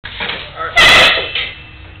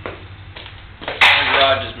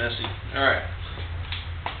garage is messy. Alright.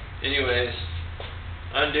 Anyways,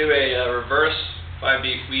 I'm going to do a reverse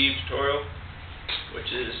 5-beat weave tutorial, which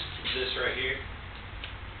is this right here.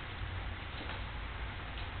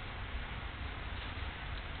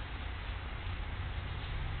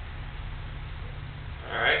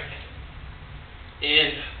 Alright.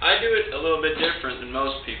 And I do it a little bit different than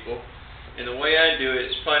most people. And the way I do it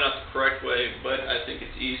is probably not the correct way, but I think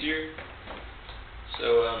it's easier.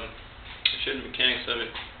 So, I'll show you the mechanics of it.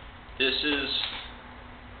 This is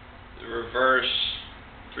the reverse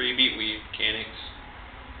 3-beat weave mechanics.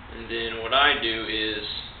 And then what I do is,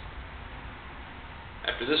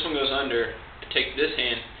 after this one goes under, I take this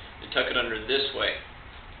hand and tuck it under this way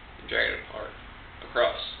and drag it apart,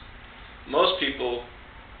 across. Most people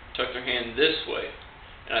tuck their hand this way,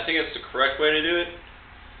 and I think that's the correct way to do it,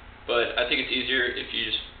 but I think it's easier if you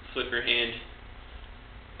just flip your hand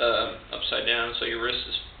upside down so your wrist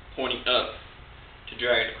is pointing up to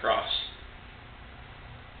drag it across.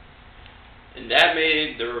 And that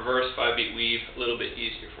made the reverse 5-beat weave a little bit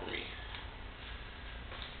easier for me.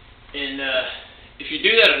 And if you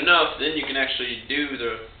do that enough, then you can actually do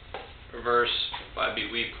the reverse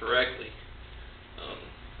 5-beat weave correctly.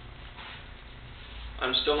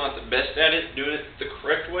 I'm still not the best at it, doing it the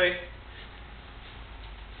correct way,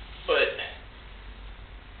 but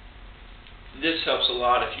this helps a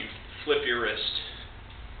lot if you flip your wrist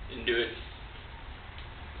and do it,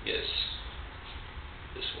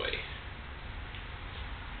 this way.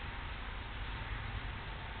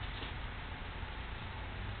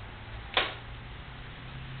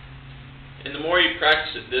 And the more you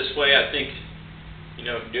practice it this way, I think,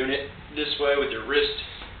 doing it this way with your wrist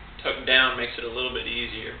tucked down makes it a little bit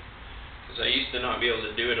easier. Because I used to not be able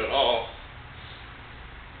to do it at all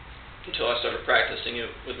until I started practicing it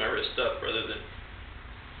with my wrist up rather than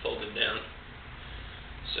folded down.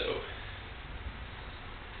 So,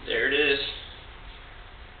 there it is.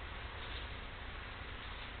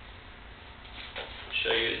 I'll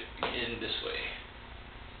show you it again this way.